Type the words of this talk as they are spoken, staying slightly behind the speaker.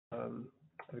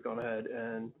I've gone ahead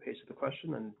and pasted the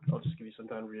question, and I'll just give you some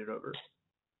time to read it over.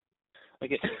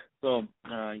 Okay, so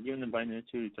given the binary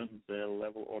tree returns the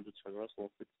level order traversal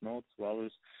of its nodes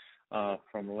values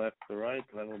from left to right,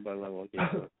 level by level. Okay,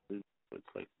 so it's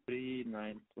like 3,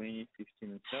 9, 20,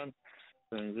 15, and so on.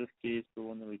 So in this case, we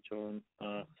want to return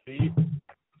 3 to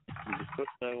the first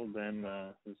level, then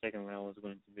the second level is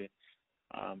going to be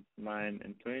 9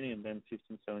 and 20, and then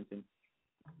 15, 17.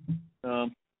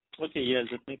 Okay, yeah,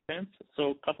 that makes sense.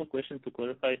 So a couple of questions to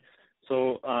clarify.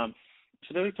 So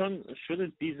should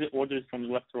it be the orders from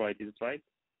left to right? Is it right?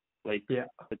 Like, yeah.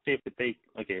 Let's say if we take,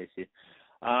 okay, I see.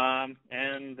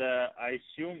 And I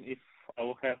assume if I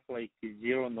will have like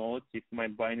 0 nodes, if my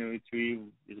binary tree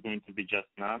is going to be just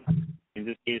none, in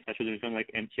this case, I should return like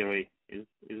empty array. Is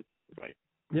it right?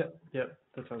 Yeah,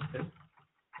 that sounds good.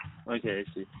 Okay, I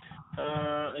see.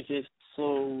 Okay, so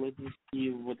let me see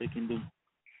what I can do.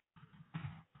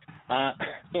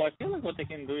 So I feel like what I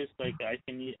can do is like I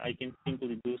can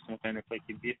simply do some kind of like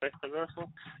a BFS traversal.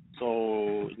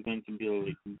 So it's going to be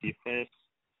like BFS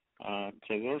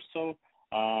traversal.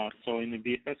 So in the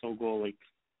BFS I'll go like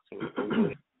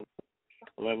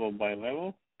level by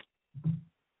level,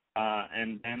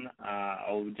 and then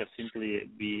I'll just simply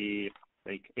be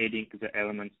like adding the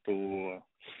elements to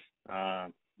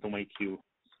my queue,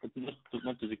 but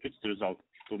not to the queue, to the result,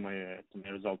 to my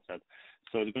result set.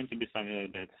 So it's going to be something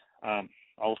like that.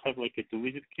 I'll have like a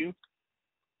to-visit queue,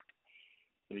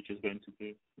 which is going to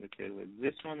be like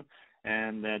this one,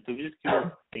 and to-visit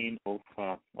queue contain of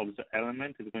the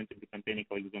element is going to be containing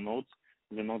like the node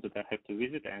that I have to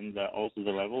visit, and also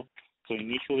the level. So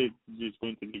initially it's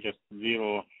going to be just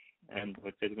 0, and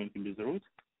let's say it's going to be the root.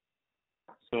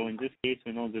 So in this case,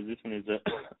 we know that this one is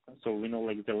so we know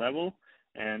like the level,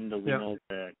 and we know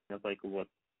the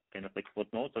what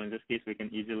node. So in this case, we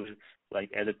can easily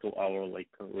like add it to our like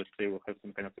let's say we'll have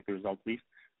some kind of like result list.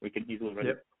 We can easily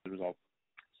read the result.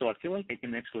 So I feel like I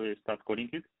can actually start coding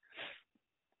it.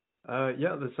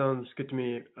 Yeah, that sounds good to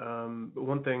me. But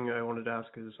one thing I wanted to ask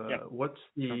is, what's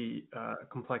the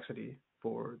complexity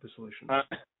for the solution?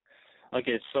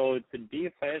 Okay, so it's a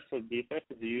BFS. So BFS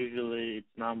is usually its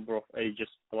number of edges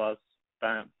plus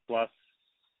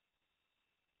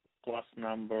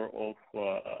number of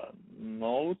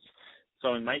nodes.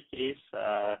 So in my case,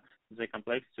 the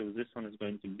complexity of this one is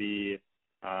going to be,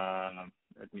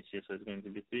 let me see, so it's going to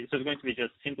be 3. So it's going to be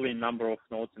just simply number of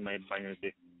nodes in my binary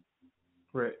tree.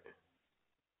 Right.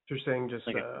 You're saying just,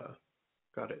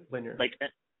 got it, linear.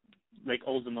 Like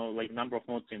all the nodes, like number of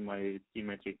nodes in my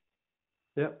tree.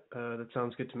 Yeah, that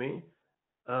sounds good to me.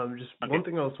 Just one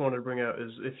thing I also wanted to bring out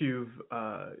is if you've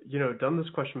done this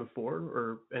question before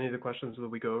or any of the questions that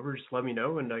we go over, just let me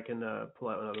know and I can pull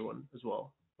out another one as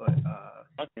well. But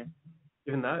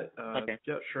given that,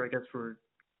 yeah, sure, I guess we're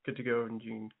good to go and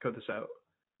you can code this out.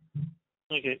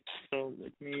 Okay, so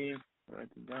let me write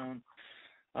it down.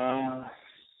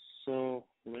 So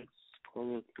let's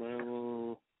call it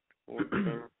level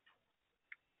order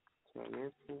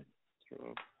traversal.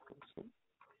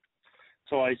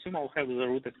 So I assume I'll have the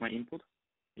root as my input.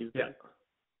 Yeah.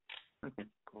 Okay,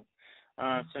 cool.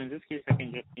 So in this case, I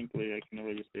can just simply, I can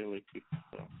already say like if,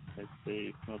 let's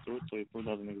say it's not root, so if root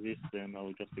doesn't exist, then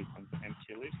I'll just return the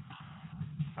empty list.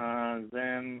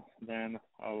 Then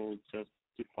I'll just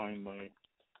define my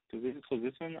to-visit. So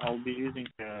this one I'll be using,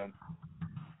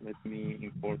 let me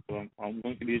import one. I'm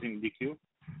going to be using DQ,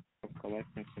 of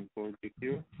collections import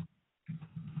DQ.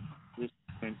 This is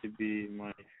going to be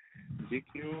my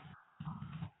DQ,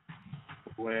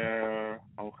 where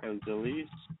I'll have the list.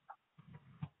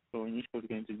 So initially it's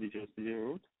going to be just 0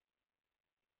 root,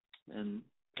 and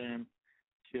then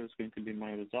here is going to be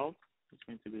my result. It's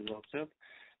going to be result set.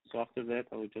 So after that,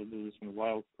 I will just do this one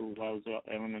while the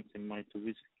elements in my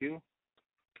to-visit queue.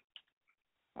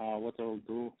 What I'll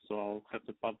do, so I'll have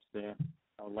to pop the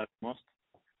leftmost.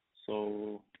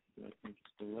 So let me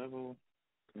just do level,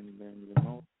 and then the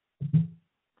node.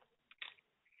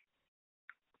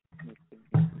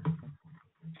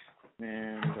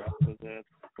 And after that,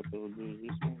 what I will do is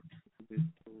this one, is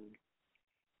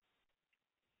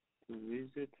to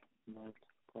visit, not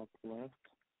top left.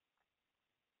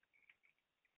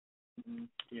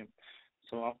 Yeah.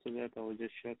 So after that, I will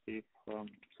just check if, so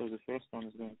the first one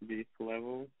is going to be if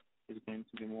level is going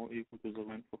to be more equal to the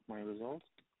length of my result.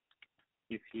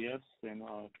 If yes, then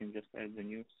I can just add the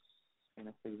new, kind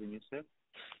of like the new set.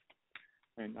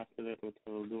 And after that, what I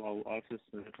will do, I will access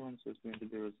that one. So it's going to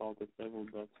be result at level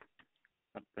dot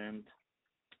append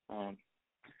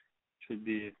should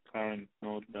be current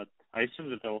node that I assume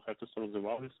that I will have to store the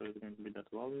value, so it's going to be that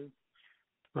value.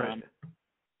 Right.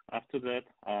 After that,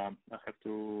 I have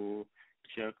to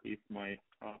check if my if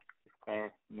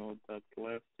car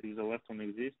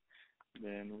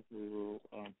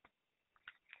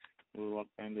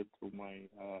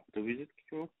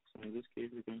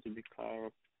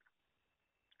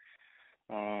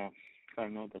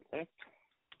left,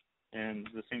 and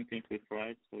the same thing with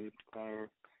right. So if car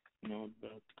node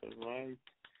dot right,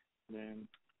 then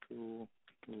to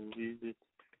visit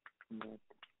that,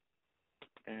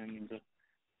 and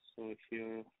so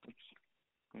here it's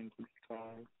going to be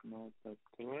car node dot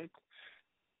right.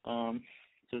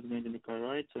 So it's going to be car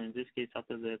right. So in this case,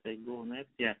 after that, I go next.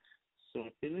 Yeah. So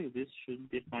I feel like this should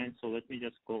be fine. So let me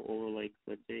just go over, like,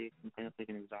 let's say, kind of like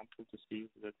an example to see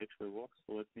if that actually works.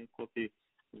 So let me copy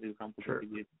the example Sure. that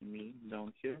you gave me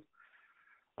down here.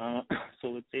 So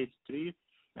let's say it's 3.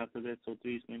 After that, so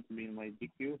 3 is going to be in my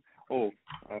DQ. Oh,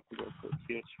 I forgot. So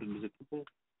here should be the tuple.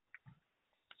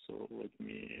 So let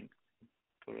me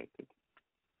correct it.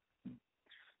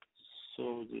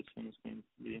 So this one is going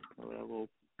to be level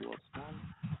plus 1.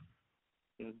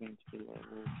 Here's going to be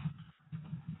level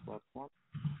plus 1.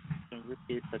 So in this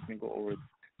case, let me go over it.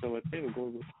 So let's say we go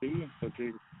with 3. So 3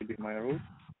 is going to be my root.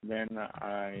 Then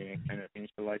I kind of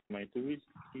initialize my 2 with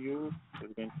Q. So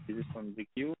it's going to be this one, the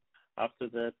Q. After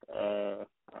that,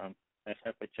 I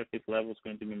have a check if level is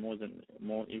going to be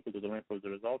more equal to the length of the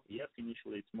result. Yes,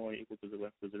 initially it's more equal to the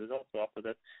length of the result. So after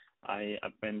that, I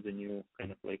append the new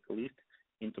kind of like list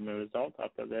into my result.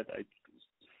 After that, I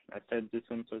set this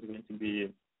one, so it's going to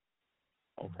be,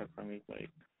 I'll have from it like,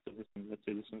 so this one, let's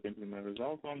say this one's going to be my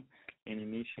result one, and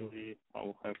initially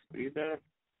I'll have 3 there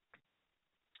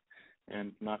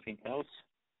and nothing else.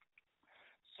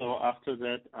 So after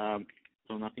that,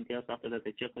 so nothing else. After that,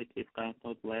 I check like if kind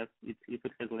of left, if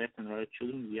it has left and right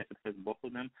children. Yes, it has both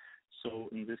of them. So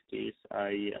in this case,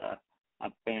 I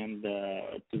append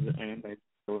to the end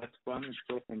the left one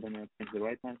first, and then I append the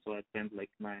right one. So I append like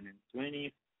 9 and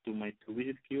 20 to my to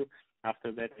visit queue.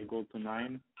 After that, I go to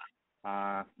 9,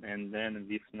 and then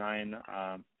with 9.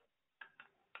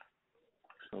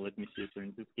 So let me see. So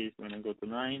in this case, when I go to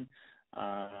 9,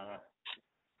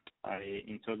 I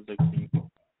insert the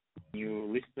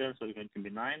new list there, so it's going to be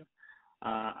 9.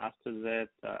 After that,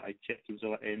 I check if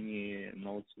there are any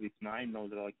nodes with 9. No,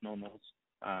 there are like no nodes.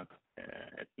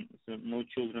 So no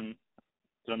children.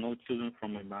 There are no children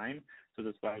from my 9, so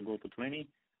that's why I go to 20.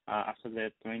 After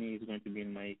that, 20 is going to be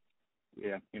in my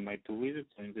in my 2 visits.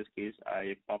 So in this case,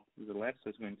 I pop to the left, so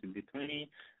it's going to be 20.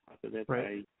 After that, Right.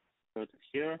 I put it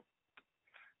here.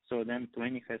 So then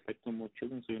 20 has like 2 more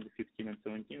children, so in the 15 and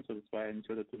 17. So that's why I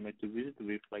inserted to my 2 visit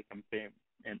with like campaign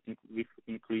and with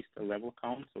increased level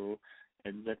count. So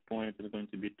at that point it's going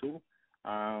to be 2.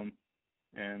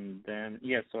 And then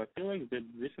so I feel like that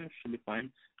this one should be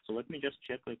fine. So let me just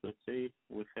check. Like let's say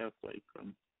we have like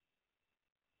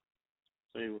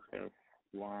say we have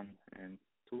 1 and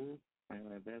 2, something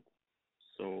like that.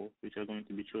 So which are going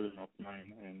to be children of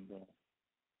 9 and.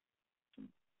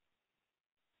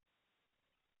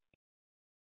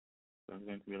 So it's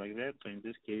going to be like that. So in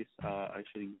this case, I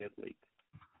should get like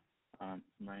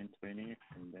 9, 20,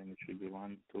 and then it should be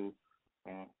 1, 2,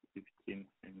 15,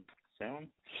 and 7.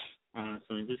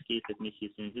 So in this case, let me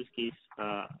see. So in this case,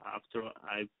 after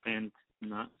I append,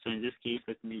 so in this case,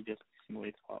 let me just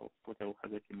simulate what I will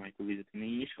have like in my 2 visit. And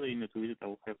initially in the 2 visit, I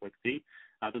will have like 3.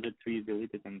 After that, 3 is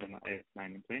deleted, and then I add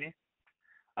 9 and 20.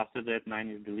 After that, 9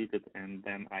 is deleted, and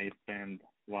then I append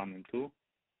 1 and 2.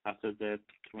 After that,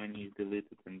 20 is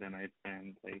deleted, and then I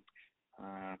append like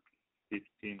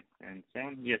 15 and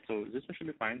 7. Yeah, so this one should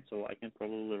be fine. So I can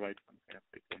probably write some kind of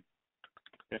like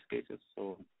test cases.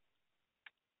 So,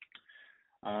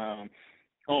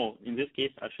 in this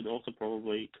case, I should also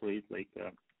probably create like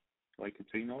a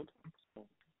 3 node. So,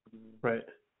 Right.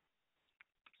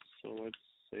 So let's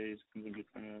say it's going to be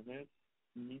kind of that.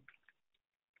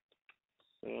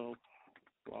 So,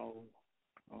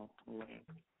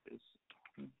 length is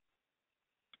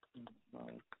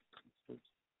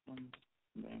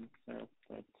then self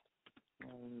that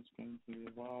is going to be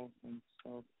and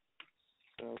self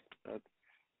that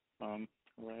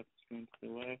left is going to be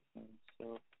left, and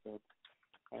self that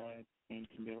right is going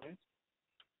to be right.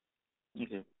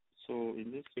 Okay. So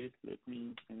in this case, let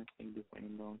me kind of think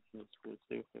define down here. So let's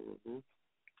say we have a root.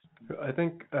 I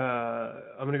think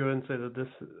I'm going to go ahead and say that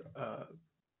this,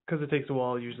 because it takes a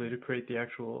while usually to create the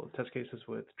actual test cases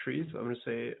with trees, I'm going to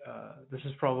say this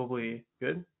is probably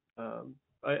good.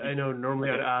 I know normally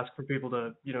I'd ask for people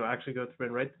to, actually go through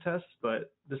and write the tests,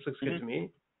 but this looks good to me.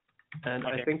 And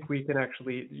I think we can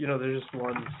actually, there's just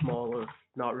one small of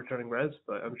not returning res,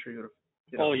 but I'm sure you would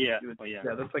have,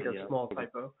 yeah, that's like a small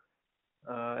typo.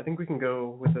 I think we can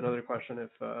go with another question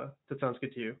if that sounds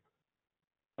good to you.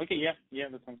 Okay, yeah,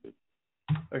 that sounds good.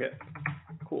 Okay,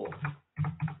 cool.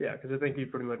 Yeah, because I think you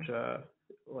pretty much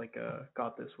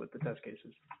got this with the test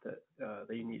cases that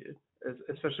you needed,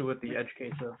 especially with the edge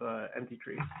case of empty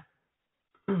trees.